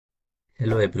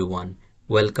Hello everyone,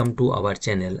 welcome to our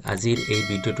channel. Azir এই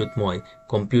ভিডিওটোত মই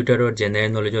কম্পিউটাৰৰ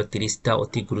জেনাৰেল নলেজৰ 30টা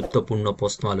অতি গুৰুত্বপূৰ্ণ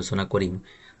প্ৰশ্ন আলোচনা কৰিম।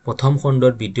 প্ৰথম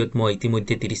খণ্ডৰ ভিডিওত মই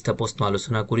ইতিমধ্যে 30টা প্ৰশ্ন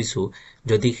আলোচনা কৰিছো।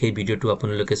 যদি সেই ভিডিওটো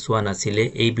আপোনালোকে চোৱা নাছিলে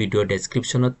এই ভিডিওৰ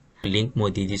ডেসক্ৰিপচনত লিংক মই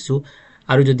দি দিছো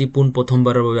আৰু যদি পোন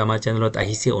প্ৰথমবাৰৰ বাবে আমাৰ চেনেলত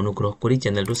আহিছে অনুগ্ৰহ কৰি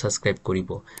চেনেলটো সাবস্ক্ৰাইব কৰিব।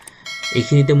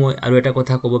 এইখিনিতে মই আৰু এটা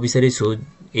কথা ক'ব বিচাৰিছো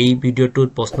এই ভিডিওটোৰ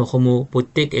প্ৰশ্নসমূহ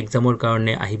প্ৰত্যেক এক্সামৰ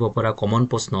কাৰণে আহিব পৰা কমন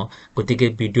প্ৰশ্ন গতিকে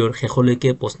ভিডিওৰ শেষলৈকে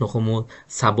প্ৰশ্নসমূহ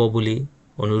চাব বুলি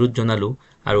অনুৰোধ জনালো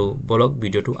আৰু বলক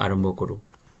ভিডিওটো আৰম্ভ কৰো।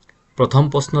 প্ৰথম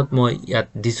প্ৰশ্নত মই ইয়াত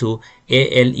দিছো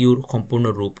ALUৰ সম্পূৰ্ণ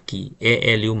ৰূপ কি?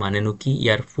 ALU মানেনো কি?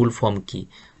 ইয়াৰ ফুল ফৰ্ম কি?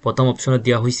 প্ৰথম অপচনত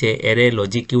দিয়া হৈছে এৰে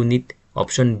logic unit,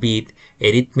 option B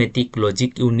arithmetic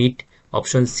logic unit,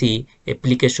 option সি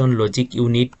এপ্লিকেশন লজিক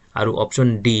ইউনিট আৰু option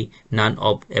D none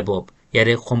of above.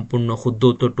 ইয়াৰে সম্পূৰ্ণ শুদ্ধ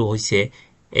উত্তৰটো হৈছে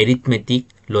arithmetic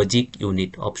logic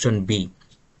unit, option B.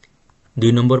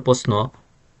 2 number প্ৰশ্ন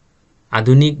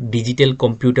আধুনিক ডিজিটেল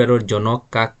কম্পিউটাৰৰ জনক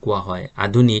কাক কোৱা হয়?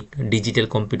 আধুনিক ডিজিটেল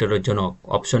কম্পিউটাৰৰ জনক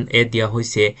অপচন এ দিয়া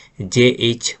হৈছে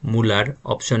JH মুলাৰ,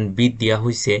 অপচন বি দিয়া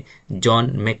হৈছে জন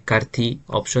মেককাৰ্থি,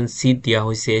 অপচন সি দিয়া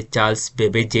হৈছে চাৰ্লছ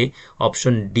বেবেজে,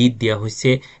 অপচন ডি দিয়া হৈছে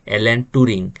এলেন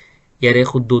টুৰিং। ইয়াৰে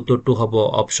শুদ্ধ উত্তৰটো হ'ব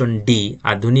অপচন ডি,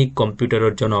 আধুনিক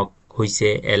কম্পিউটাৰৰ জনক হৈছে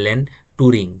এলেন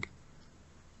টুৰিং।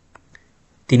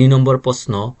 3 নম্বৰ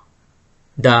প্ৰশ্ন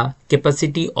The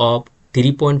capacity of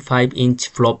 3.5 inch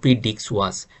floppy disk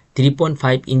was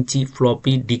 3.5 inch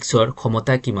floppy ডিস্কৰ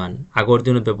ক্ষমতা কিমান? আগৰ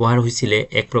দিনত ব্যৱহাৰ হৈছিলে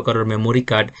এক প্ৰকাৰৰ মেমৰি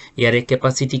কাৰ্ড। ইয়াৰে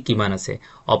কেপাসিটি কিমান আছে?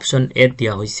 অপচন এ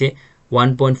দিয়া হৈছে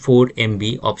 1.4 MB,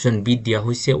 অপচন বি দিয়া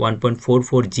হৈছে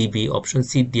 1.44 GB, অপচন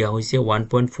সি দিয়া হৈছে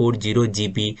 1.40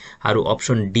 GB আৰু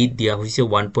অপচন ডি দিয়া হৈছে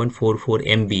 1.44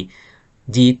 MB।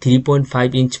 যি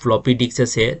 3.5 ইঞ্চ ফ্লপি ডিস্ক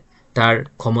আছে তাৰ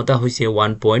ক্ষমতা হৈছে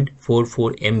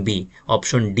 1.44 MB।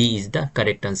 Option D is the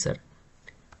correct answer.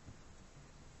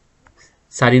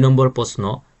 4 number প্ৰশ্ন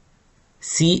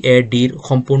CAD ৰ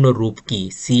সম্পূৰ্ণ ৰূপ কি?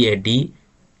 CAD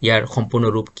ইয়াৰ সম্পূৰ্ণ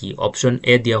ৰূপ কি? অপচন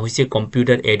এ দিয়া হৈছে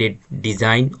computer aided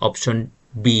design, option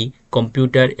B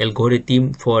computer algorithm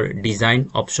for design,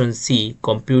 option C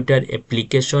computer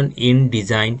application in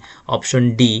design, option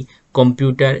D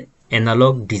computer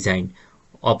analogue design.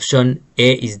 Option A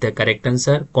is the correct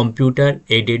answer, computer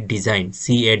aided design.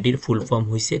 CAD ৰ ফুল form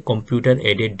হৈছে computer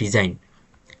aided design.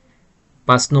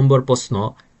 5 number প্ৰশ্ন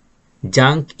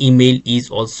junk email is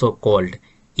also cold.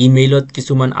 ইমেইলত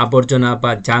কিছুমান আৱৰ্জনা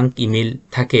বা junk email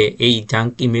থাকে, এই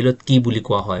junk ইমেইলত কি বুলি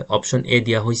কোৱা হয়? অপচন এ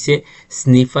দিয়া হৈছে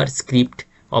স্নিফাৰ স্ক্ৰিপ্ট,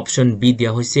 অপচন বি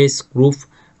দিয়া হৈছে স্ক্ৰুফ,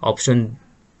 অপচন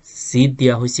সি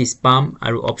দিয়া হৈছে স্পাম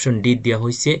আৰু অপচন ডি দিয়া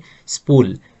হৈছে স্পুল।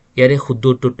 ইয়াৰে শুদ্ধ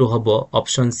উত্তৰটো হ'ব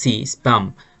অপচন সি স্পাম।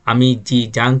 আমি যি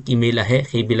জাঙ্ক ইমেইল আহে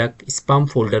সেইবিলাক স্পাম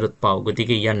ফোল্ডাৰত পাওঁ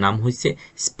গতিকে ইয়াৰ নাম হৈছে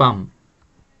স্পাম।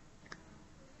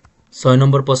 6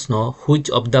 নম্বৰ প্ৰশ্ন which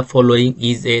of the following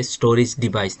is a storage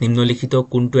device? নিম্নলিখিত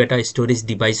কোনটো এটা ষ্টোৰেজ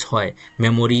ডিভাইচ হয়?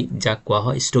 মেমৰি যাক কোৱা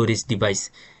হয় ষ্টোৰেজ ডিভাইচ।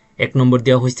 1 নম্বৰ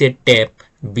দিয়া হৈছে টেপ,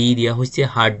 বি দিয়া হৈছে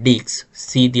হাৰ্ড ডিস্ক,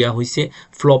 সি দিয়া হৈছে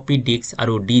ফ্লপি ডিস্ক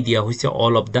আৰু ডি দিয়া হৈছে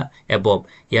অল অফ দ্য এবভ।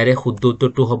 ইয়াৰে শুদ্ধ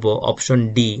উত্তৰটো হ'ব option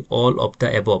D all of the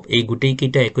above. এই গোটেই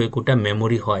কেইটা একোটা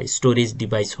মেমৰি হয়, ষ্টোৰেজ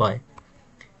ডিভাইচ হয়।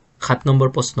 7 নম্বৰ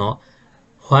প্ৰশ্ন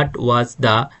what was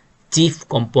the chief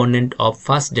component of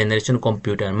first generation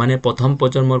computer? মানে প্ৰথম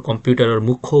প্ৰজন্মৰ কম্পিউটাৰৰ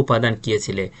মুখ্য উপাদান কি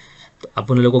আছিল?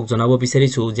 আপোনালোকক জনাব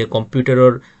বিচাৰিছো যে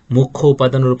কম্পিউটাৰৰ মুখ্য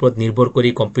উপাদানৰ ওপৰত নিৰ্ভৰ কৰি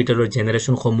কম্পিউটাৰৰ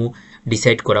জেনাৰেশন সমূহ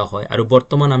ডিসাইড কৰা হয় আৰু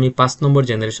বৰ্তমান আমি 5 নম্বৰ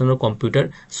জেনাৰেশনৰ কম্পিউটাৰ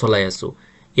চলাই আছো।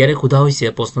 ইয়াৰে সোধা হৈছে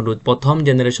প্ৰশ্নটোত প্ৰথম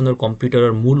জেনাৰেশনৰ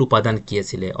কম্পিউটাৰৰ মূল উপাদান কি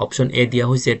আছিল? অপচন এ দিয়া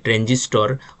হৈছে ট্ৰেনজিস্টৰ,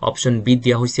 অপচন বি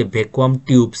দিয়া হৈছে ভ্যাকুয়াম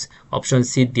টিউবস, অপচন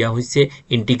সি দিয়া হৈছে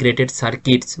ইন্টিগ্ৰেটেড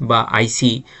সাৰ্কিটস বা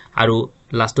আইসি আৰু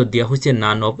লাষ্টত দিয়া হৈছে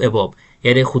নান অফ এবভ।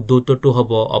 ইয়াৰে শুদ্ধ উত্তৰটো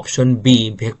হ'ব অপচন বি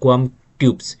ভ্যাকুয়াম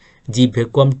টিউবস। যি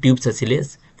ভ্যাকুয়াম টিউবস আছিল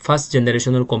ফার্স্ট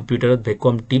জেনাৰেশনৰ কম্পিউটাৰত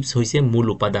ভ্যাকুয়াম টিউবস হৈছে মূল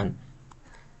উপাদান।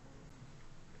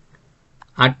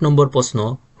 8 নম্বৰ প্ৰশ্ন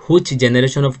which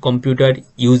generation of computer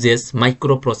uses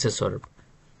মাইক্ৰোপ্ৰসেসৰ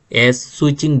as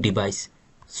switching device?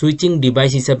 Switching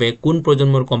device হিসাবে কোন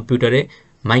প্ৰজন্মৰ কম্পিউটাৰে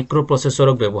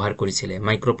মাইক্ৰোপ্ৰসেসৰক ব্যৱহাৰ কৰিছিল?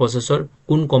 মাইক্ৰোপ্ৰসেসৰ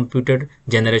কোন কম্পিউটাৰ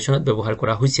জেনাৰেশনত ব্যৱহাৰ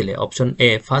কৰা হৈছিল? অপচন এ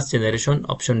first generation,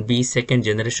 option B second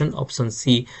generation, option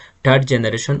সি থাৰ্ড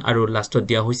জেনাৰেশন আৰু লাষ্টত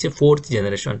দিয়া হৈছে ফোৰ্থ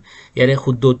জেনাৰেশন। ইয়াৰে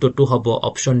শুদ্ধ উত্তৰটো হ'ব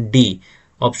option D.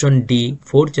 Option D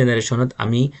fourth জেনাৰেশনত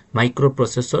আমি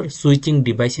মাইক্ৰোপ্ৰসেসৰ সুইচিং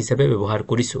ডিভাইস হিসাবে ব্যৱহাৰ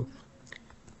কৰিছো।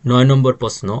 9 নম্বৰ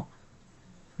প্ৰশ্ন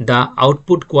the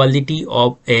output quality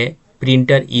of A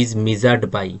printer is measured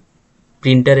by?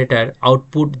 Printer এটাৰ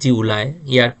আউটপুট যি ওলায়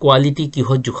ইয়াৰ কোৱালিটি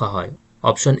কিহত জোখা হয়?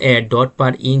 Option A dot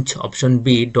per inch, option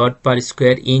B dot per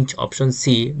square inch, option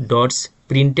C dots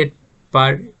printed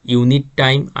per unit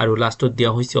time আৰু লাষ্টত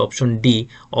দিয়া হৈছে option D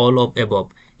all of above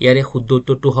ইয়াৰে শুদ্ধ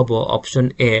উত্তৰটো হ'ব option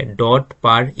A dot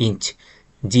per inch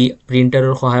যি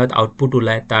প্ৰিন্টাৰৰ সহায়ত আউটপুট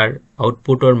ওলায় তাৰ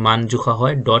আউটপুটৰ মান জোখা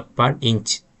হয় dot per inch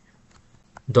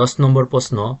 10 নম্বৰ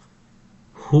প্ৰশ্ন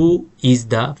Who is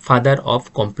the father of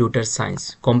computer science?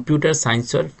 Computer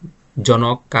science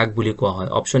জনক কাক বুলি কোৱা হয়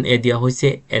অপশন এ দিয়া হৈছে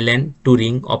এলেন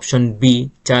টুৰিং অপশন বি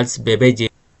চাৰ্লস বেবেজে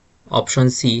অপশন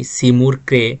সি সিমুৰ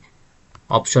ক্ৰে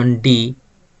অপশন ডি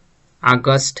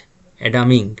আগস্ট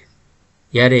এডামিং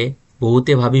ইয়াৰে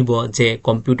বহুতে ভাবিব যে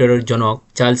কম্পিউটাৰৰ জনক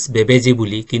চাৰ্লস বেবেজে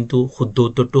বুলি কিন্তু শুদ্ধ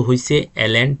উত্তৰটো হৈছে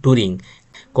এলেন টুৰিং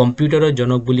কম্পিউটাৰৰ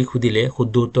জনক বুলি খুদিলে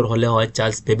শুদ্ধ উত্তৰ হলে হয়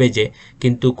চাৰ্লস বেবেজে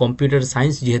কিন্তু কম্পিউটাৰ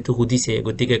সায়েন্স যেহেতু খুদিছে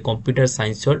গতিকে কম্পিউটাৰ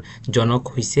সায়েন্সৰ জনক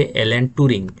হৈছে এলেন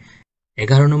টুৰিং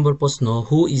 11 নম্বৰ প্ৰশ্ন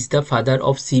who is the father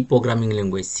of C programming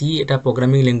language সি এটা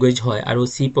প্ৰগ্ৰামিং ল্যাঙ্গুয়েজ হয় আৰু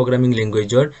সি প্ৰগ্ৰামিং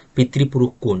ল্যাঙ্গুয়েজৰ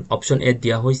পিতৃপুৰুষ কোন অপশন এ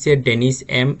দিয়া হৈছে ডেনিস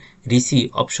এম ৰিচি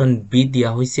অপশন বি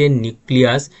দিয়া হৈছে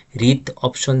নিউক্লিয়াছ ৰিথ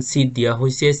অপশন সি দিয়া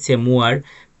হৈছে সেমুৱাৰ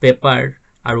পেপাৰ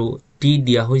আৰু টি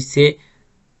দিয়া হৈছে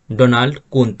ডনাল্ড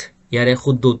কুন্থ ইয়াৰে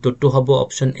শুদ্ধ উত্তৰটো হ'ব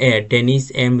অপশন এ ডেনিস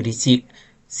এম ৰিচি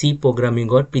সি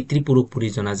প্ৰগ্ৰামিংৰ পিতৃপুৰুষ বুলি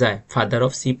জনা যায় ফাদাৰ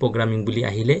অফ সি প্ৰগ্ৰামিং বুলি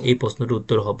আহিলে এই প্ৰশ্নটোৰ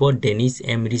উত্তৰ হ'ব ডেনিস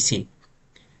এম ৰিচি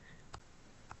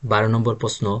 12 নম্বৰ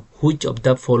প্ৰশ্ন which of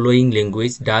the following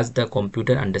language does the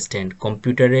computer understand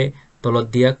কম্পিউটাৰে তলত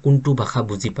দিয়া কোনটো ভাষা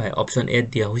বুজি পায় অপশন এ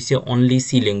দিয়া হৈছে only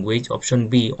C language option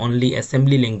B only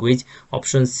assembly language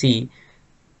option সি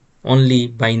only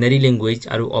binary language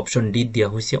আৰু অপশন ডি দিয়া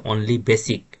হৈছে only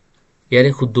basic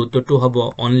ইয়াৰে শুদ্ধ উত্তৰটো হ'ব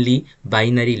only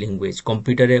binary language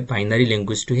কম্পিউটাৰে binary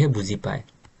languageটোহে বুজি পায়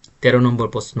 13 নম্বৰ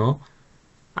প্ৰশ্ন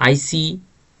IC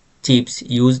chips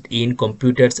used in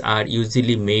computers are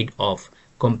usually made of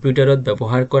কম্পিউটাৰত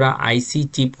ব্যৱহাৰ কৰা আইসি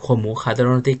চিপ সমূহ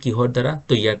সাধাৰণতে কিহৰ দ্বাৰা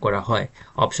তৈয়াৰ কৰা হয়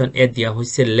অপশন এ দিয়া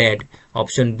হৈছে lead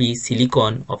option B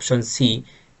silicon option সি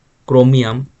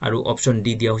ক্ৰোমিয়াম আৰু অপশন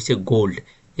ডি দিয়া হৈছে গোল্ড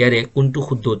ইয়াৰে কোনটো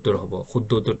শুদ্ধ উত্তৰ হ'ব শুদ্ধ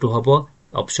উত্তৰটো হ'ব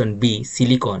অপশন বি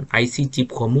সিলিকন আইসি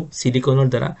চিপ সমূহ সিলিকনৰ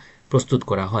দ্বাৰা প্ৰস্তুত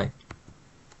কৰা হয়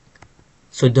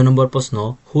 14 নম্বৰ প্ৰশ্ন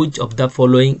which of the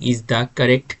following is the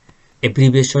correct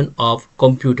abbreviation of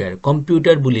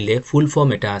computer বুলিলে ফুল ফর্ম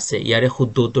এটা আছে ইয়াৰে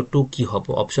শুদ্ধ উত্তৰটো কি হ'ব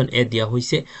অপশন এ দিয়া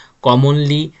হৈছে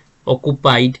commonly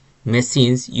occupied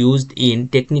machines used in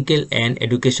technical and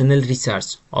educational research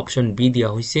option b দিয়া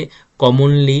হৈছে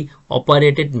commonly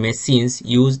operated machines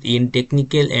used in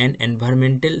technical and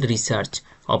environmental research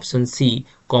option c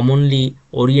commonly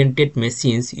oriented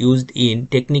machines used in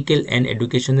technical and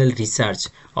educational research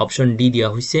option d দিয়া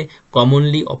হৈছে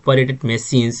commonly operated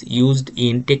machines used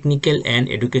in technical and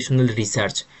educational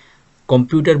research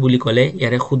computer বুলি কলে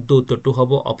ইয়াৰে শুদ্ধ উত্তৰটো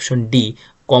হ'ব option d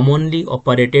commonly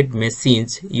operated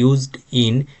machines used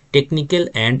in technical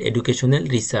and educational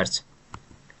research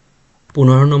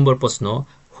 15 number প্ৰশ্ন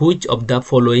which of the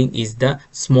following is the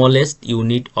smallest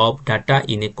unit of data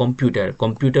in a computer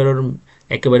কম্পিউটাৰৰ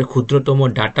একেবাৰে ক্ষুদ্ৰতম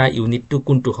data ইউনিটটো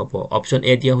কোনটো হ'ব অপশন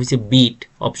এ দিয়া হৈছে বিট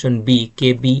অপশন বি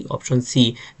কেবি option সি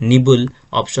nibble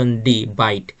option D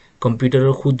bite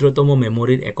কম্পিউটাৰৰ ক্ষুদ্ৰতম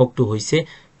মেমৰিৰ এককটো হৈছে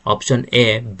অপশন এ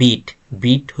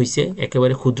বিট হৈছে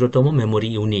একেবাৰে ক্ষুদ্ৰতম মেমৰি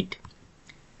ইউনিট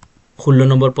 16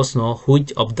 নম্বৰ প্ৰশ্ন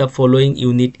which of the following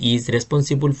unit is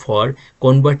responsible for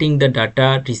converting the data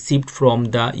received from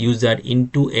the user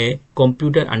into a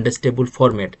computer understandable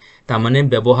format তাৰমানে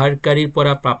ব্যৱহাৰকাৰীৰ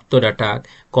পৰা প্ৰাপ্ত ডাটাক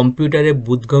কম্পিউটাৰে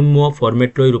বুধগম্য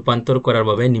ফৰমেটলৈ ৰূপান্তৰ কৰাৰ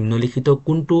বাবে নিম্নলিখিত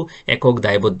কোনটো একক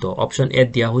দায়বদ্ধ অপশন এ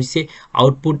দিয়া হৈছে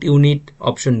আউটপুট ইউনিট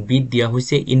অপশন বি দিয়া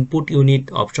হৈছে ইনপুট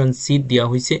ইউনিট অপশন সি দিয়া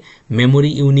হৈছে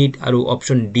মেমৰি ইউনিট আৰু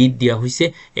অপশন ডি দিয়া হৈছে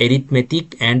এৰিথমেটিক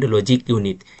এণ্ড লজিক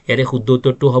ইউনিট ইয়াৰে শুদ্ধ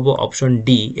উত্তৰটো হ'ব option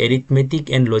D arithmetic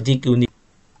and logic unit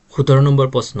 17 number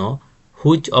প্ৰশ্ন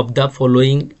which of the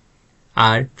following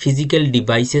are physical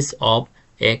devices of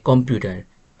a computer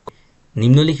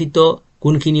নিম্নলিখিত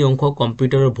কোনখিনি অংশ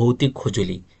কম্পিউটাৰৰ ভৌতিক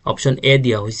সঁজুলি অপশন এ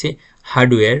দিয়া হৈছে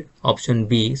hardware option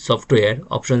B software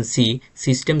option সি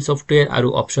সিস্টেম সফটৱেৰ আৰু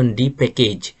অপশন ডি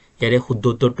পেকেজ ইয়াৰে শুদ্ধ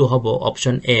উত্তৰটো হ'ব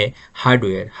অপশন এ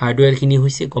হাৰ্ডৱেৰ খিনি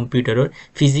হৈছে কম্পিউটাৰৰ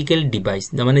ফিজিক্যাল ডিভাইস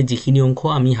মানে যিখিনি অংশ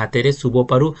আমি হাতেৰে চুব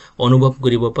পাৰো অনুভৱ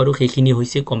কৰিব পাৰো সেইখিনি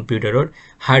হৈছে কম্পিউটাৰৰ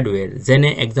হাৰ্ডৱেৰ যেনে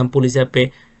এক্সাম্পল হিচাপে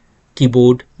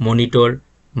কিবোৰ্ড মনিটৰ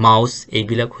মাউস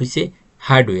এইবিলাক হৈছে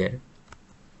হাৰ্ডৱেৰ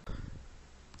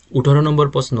 18 নম্বৰ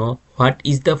প্ৰশ্ন what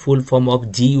is the full form of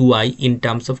GUI in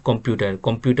terms of computer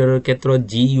কম্পিউটাৰৰ ক্ষেত্ৰত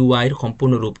GUI ৰ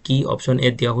সম্পূৰ্ণ ৰূপ কি অপশন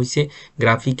এ দিয়া হৈছে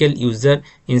graphical user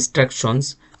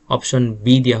instructions option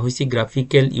B দিয়া হৈছে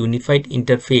graphical unified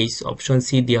interface অপশন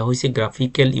সি দিয়া হৈছে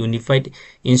graphical unified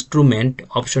instrument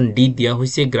option D দিয়া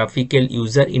হৈছে graphical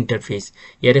user interface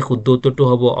ইয়াৰে শুদ্ধ উত্তৰটো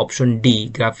হ'ব option D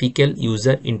graphical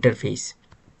user interface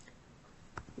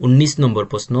 19 number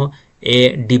প্ৰশ্ন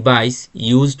a device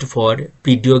used for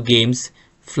video games,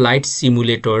 flight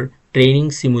simulator,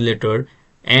 training simulator,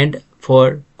 and for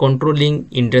controlling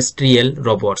industrial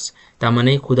robots. তার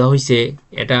মানে খোদা হইছে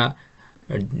এটা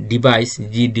ডিভাইস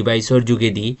যি ডিভাইসৰ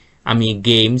যোগেদি আমি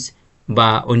গেমস বা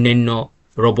অন্যান্য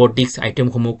robotics আইটেম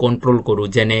সমূহ কন্ট্ৰোল কৰো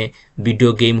যেনে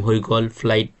ভিডিও গেম হৈ গল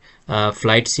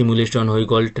ফ্লাইট সিমুলেশন হৈ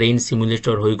গল ট্ৰেইন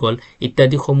সিমুলেটৰ হৈ গল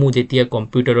ইত্যাদি সমূহ যেতিয়া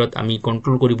কম্পিউটাৰত আমি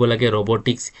কন্ট্ৰোল কৰিব লাগে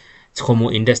robotics সমূহ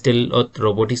ইন্ডাস্ট্ৰিয়েলত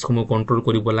robotics সমূহ কন্ট্ৰোল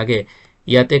কৰিব লাগে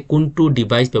ইয়াতে কোনটো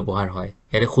ডিভাইস ব্যৱহাৰ হয়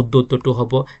এৰে শুদ্ধ উত্তৰটো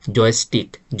হ'ব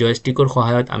জয়ষ্টিকৰ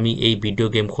সহায়ত আমি এই ভিডিও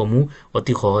গেম সমূহ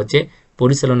অতি সহজে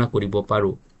পৰিচালনা কৰিব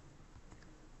পাৰো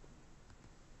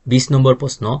 20 নম্বৰ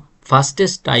প্ৰশ্ন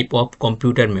ফাস্টেষ্ট টাইপ অফ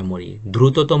কম্পিউটাৰ মেমৰি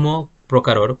দ্ৰুততম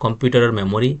প্ৰকাৰৰ কম্পিউটাৰৰ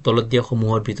মেমৰি তলত দিয়া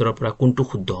সমূহৰ ভিতৰৰ পৰা কোনটো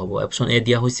শুদ্ধ হ'ব অপচন এ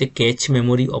দিয়া হৈছে case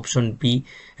memory option B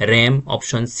RAM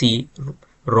option সি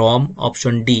ROM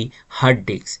option D hard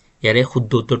disk ইয়াৰে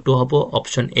শুদ্ধ উত্তৰটো হ'ব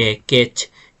অপচন এ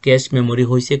কেচ মেমৰি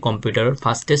হৈছে কম্পিউটাৰৰ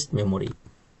ফাস্টেষ্ট মেমৰি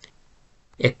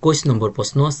 21 নম্বৰ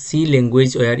প্ৰশ্ন সি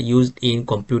language war used in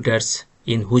computers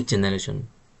in which generation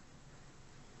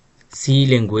C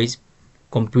language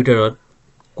কম্পিউটাৰত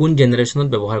কোন জেনারেশনত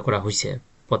ব্যবহার করা হইছে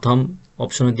প্রথম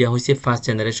অপশনত দিয়া হইছে ফার্স্ট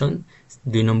জেনারেশন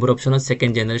 2 নম্বর অপশনত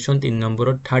সেকেন্ড জেনারেশন 3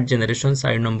 নম্বরত থার্ড জেনারেশন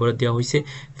 4 নম্বরত দিয়া হইছে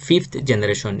ফিফথ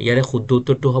জেনারেশন ইয়াৰে শুদ্ধ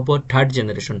উত্তৰটো হ'ব থাৰ্ড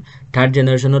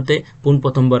জেনাৰেশনতে পোন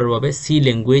প্ৰথমবাৰৰ বাবে সি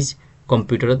ল্যাঙ্গুৱেজ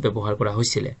কম্পিউটাৰত ব্যবহাৰ কৰা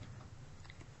হইছিল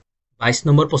 22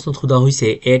 নম্বৰ প্ৰশ্নত সোধা হৈছে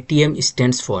ATM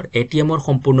stands for ATM ৰ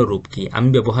সম্পূৰ্ণ ৰূপ কি আমি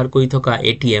ব্যৱহাৰ কৰি থকা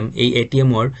ATM এই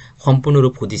ATM ৰ সম্পূৰ্ণ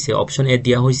ৰূপ খুদিছে অপচন এ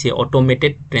দিয়া হৈছে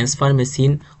automated transfer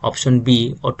machine option B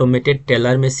automated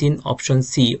teller machine option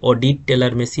সি audit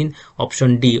teller machine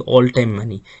option D all time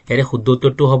মানি এৰে শুদ্ধ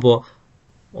উত্তৰটো হ'ব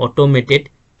automated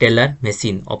teller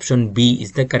machine option B is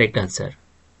the correct answer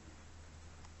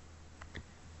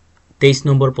 23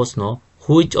 number প্ৰশ্ন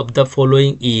Which of the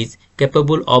following is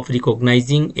capable of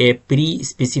recognizing a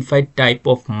pre-specified type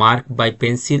of mark by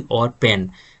pencil or pen?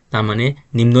 তার মানে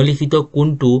নিম্নলিখিত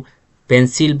কোনটো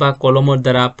pencil বা কলমৰ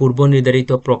দ্বাৰা পূৰ্ব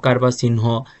নিৰ্ধাৰিত প্ৰকাৰ বা চিহ্ন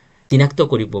চিনাক্ত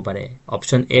কৰিব পাৰে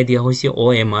অপচন এ দিয়া হৈছে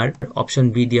OMR অপচন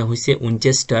বি দিয়া হৈছে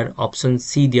উইনচেষ্টাৰ অপচন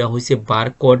সি দিয়া হৈছে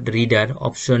বাৰকোড ৰিডাৰ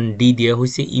অপচন ডি দিয়া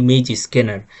হৈছে ইমেজ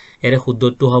স্ক্যানাৰ এৰে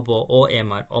শুদ্ধটো হ'ব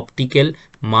OMR অপটিক্যাল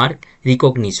মাৰ্ক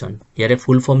ৰিকগনিশন ইয়াৰে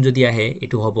ফুল ফৰ্ম যদি আহে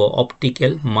এটো হ'ব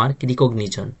অপটিক্যাল মাৰ্ক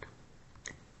ৰিকগনিশন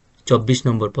 24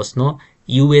 নম্বৰ প্ৰশ্ন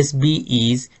USB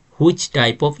is which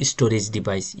type of storage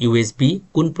device USB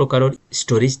কোন প্ৰকাৰৰ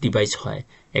storage device হয়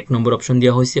এক নম্বৰ অপচন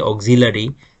দিয়া হৈছে auxiliary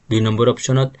 2 নম্বৰ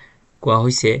অপচনত কোৱা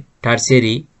হৈছে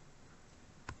টাৰ্চিয়াৰী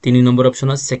 3 নম্বৰ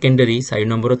অপচনত সেকেন্ডাৰী 4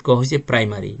 নম্বৰত কোৱা হৈছে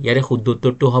প্ৰাইমাৰী ইয়াৰে শুদ্ধ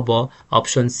উত্তৰটো হ'ব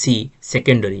অপচন সি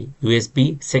সেকেন্ডাৰী USB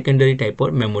সেকেন্ডাৰী টাইপৰ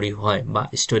মেমৰি হয় বা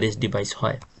স্টোৰেজ ডিভাইস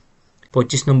হয়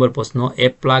 25 নম্বৰ প্ৰশ্ন a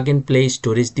plug and play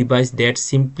storage device that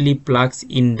simply plugs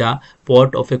in the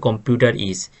port of a computer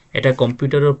is এটা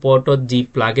কম্পিউটাৰৰ পৰ্টত যি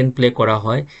plug and play কৰা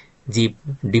হয় যি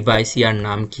ডিভাইস ইয়াৰ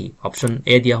নাম কি অপচন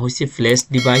এ দিয়া হৈছে flash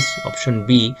device option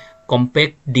B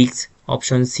compact disc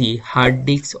option সি hard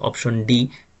disk option D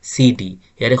CD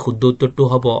ইয়াৰে শুদ্ধ উত্তৰটো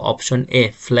হ'ব অপচন এ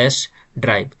ফ্ল্যাশ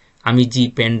ড্ৰাইভ আমি যি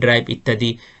পেন ড্ৰাইভ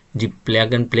ইত্যাদি যি প্লাগ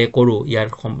এণ্ড প্লে কৰো ইয়াৰ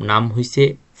নাম হৈছে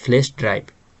ফ্ল্যাশ ড্ৰাইভ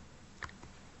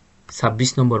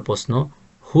 26 নম্বৰ প্ৰশ্ন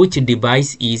which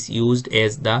device is used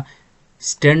as the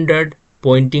standard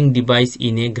pointing device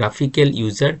in a graphical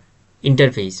user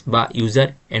interface বা user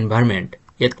environment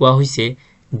ইয়াত কোৱা হৈছে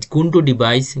কোনটো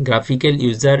ডিভাইস গ্ৰাফিক্যাল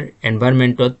ইউজাৰ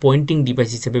এনভায়ৰনমেন্টত পয়েন্টিং ডিভাইস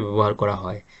হিচাপে ব্যৱহাৰ কৰা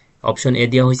হয় অপচন এ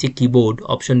দিয়া হৈছে keyboard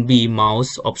option B mouse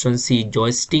option সি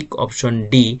জয়স্টিক অপচন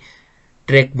ডি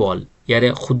ট্র্যাক বল ইয়াৰে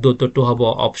শুদ্ধ উত্তৰটো হ'ব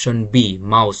অপচন বি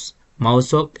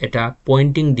মাউসক এটা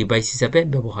পয়েন্টিং ডিভাইস হিচাপে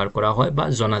ব্যৱহাৰ কৰা হয় বা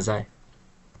জনা যায়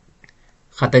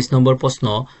 27 নম্বৰ প্ৰশ্ন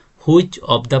which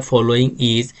of the following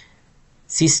is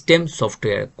system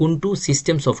software কোনটো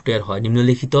system software হয়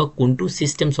নিম্নলিখিত কোনটো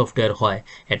system software হয়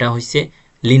এটা হৈছে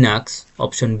লিনাক্স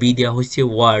অপচন বি দিয়া হৈছে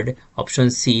ওয়ার্ড অপচন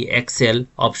সি এক্সেল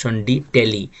অপচন ডি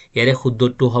টেলি ইয়াৰে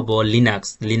শুদ্ধটো হ'ব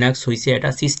লিনাক্স হৈছে এটা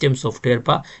সিস্টেম সফটওয়্যাৰ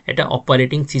বা এটা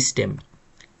অপাৰেটিং সিস্টেম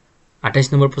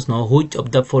 28 নম্বৰ প্ৰশ্ন which of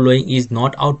the following is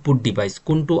not output device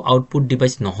কোনটো আউটপুট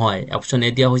ডিভাইস নহয় অপচন এ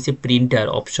দিয়া হৈছে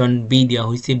প্ৰিন্টাৰ অপচন বি দিয়া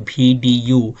হৈছে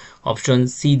VDU অপচন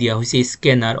সি দিয়া হৈছে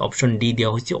স্ক্যানাৰ অপচন ডি দিয়া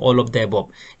হৈছে অল অফ দ্য এবভ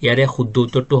ইয়াৰে শুদ্ধ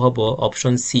উত্তৰটো হ'ব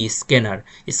অপচন সি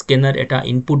স্ক্যানাৰ এটা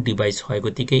ইনপুট ডিভাইস হয়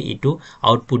গতিকে এটো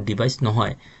আউটপুট ডিভাইস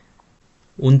নহয়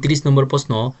 29 নম্বৰ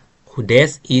প্ৰশ্ন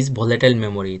ডেছ ইজ ভলেটাইল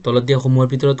মেমৰি তলত দিয়া সমূহৰ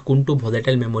ভিতৰত কোনটো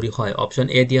ভলেটাইল মেমৰি হয় অপচন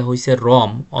এ দিয়া হৈছে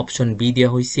ROM অপচন বি দিয়া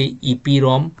হৈছে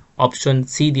EPROM অপচন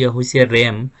সি দিয়া হৈছে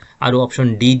RAM আৰু অপচন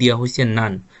ডি দিয়া হৈছে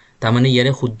নান তাৰ মানে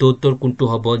ইয়াৰে শুদ্ধ উত্তৰ কোনটো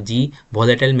হ'ব যি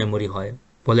ভলেটাইল মেমৰি হয়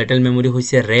ভলেটাইল মেমৰি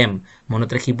হৈছে RAM মনত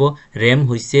ৰাখিব RAM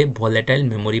হৈছে ভলেটাইল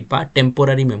মেমৰি বা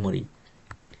টেম্পৰাৰী মেমৰি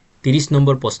 30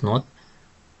 নম্বৰ প্ৰশ্নত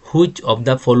which of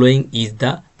the following is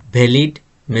the valid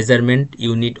measurement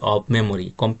unit of memory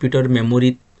computer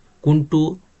মেমৰিত কোনটো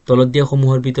তলত দিয়া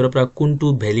সমূহৰ ভিতৰৰ পৰা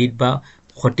কোনটো ভ্যালিড বা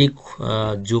সঠিক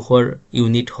জোখৰ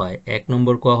ইউনিট হয় এক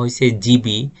নম্বৰ কোৱা হৈছে GB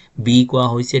B কোৱা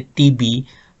হৈছে TB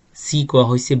C কোৱা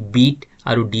হৈছে বিট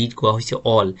আৰু D কোৱা হৈছে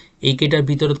অল এই কেইটাৰ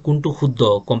ভিতৰত কোনটো শুদ্ধ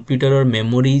কম্পিউটাৰৰ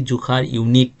মেমৰি জোখাৰ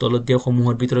ইউনিট তলত দিয়া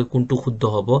সমূহৰ ভিতৰত কোনটো শুদ্ধ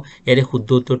হ'ব এৰে শুদ্ধ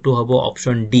উত্তৰটো হ'ব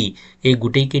অপচন ডি এই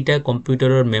গুটেই কেইটা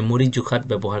কম্পিউটাৰৰ মেমৰি জোখাত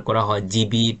ব্যৱহাৰ কৰা হয়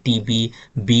GB TB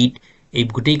বিট এই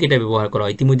গুটেই কেইটা ব্যৱহাৰ কৰা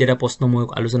হয় ইতিমধ্যে এটা প্ৰশ্ন মই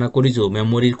আলোচনা কৰিছো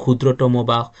মেমৰিৰ ক্ষুদ্ৰতম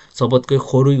বা সবতকৈ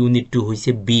সৰু ইউনিটটো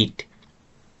হৈছে বিট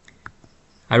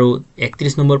আৰু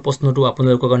 31 নম্বৰ প্ৰশ্নটো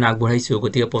আপোনালোকৰ কাৰণে আগবঢ়াইছো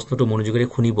গতিকে প্ৰশ্নটো মনোযোগেৰে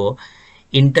শুনিব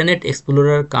internet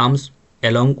explorer comes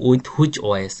along with which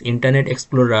OS Internet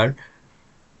Explorer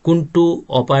কোনটো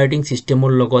অপাৰেটিং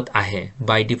সিস্টেমৰ লগত আহে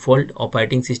বাই ডিফল্ট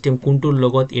অপাৰেটিং সিস্টেম কোনটোৰ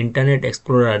লগত ইন্টাৰনেট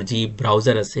এক্সপ্লোৰাৰ যি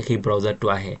ব্ৰাউজাৰ আছে সেই ব্ৰাউজাৰটো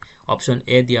আহে অপচন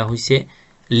এ দিয়া হৈছে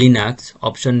Linux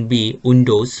option B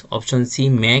Windows option সি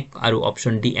মেক আৰু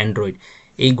অপচন ডি এন্ড্ৰইড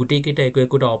এই গুটেই কেইটা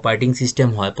একোটা অপাৰেটিং সিস্টেম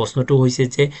হয় প্ৰশ্নটো হৈছে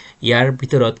যে ইয়াৰ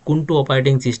ভিতৰত কোনটো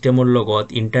অপাৰেটিং সিস্টেমৰ লগত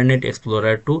ইন্টাৰনেট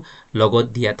এক্সপ্লোৰাৰটো লগত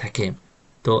দিয়া থাকে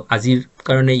তো আজিৰ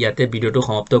কাৰণে ইয়াতে ভিডিওটো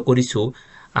সমাপ্ত কৰিছো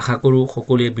আশা কৰো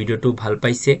সকলোৱে ভিডিওটো ভাল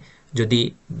পাইছে যদি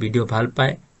ভিডিও ভাল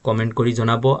পায় কমেন্ট কৰি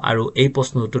জনাব আৰু এই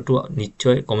প্ৰশ্ন উত্তৰটো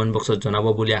নিশ্চয় কমেন্ট বক্সত জনাব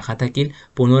বুলি আশা থাকিল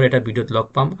পুনৰ এটা ভিডিওত লগ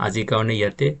পাম আজিৰ কাৰণে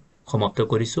ইয়াতে সমাপ্ত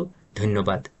কৰিছো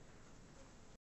ধন্যবাদ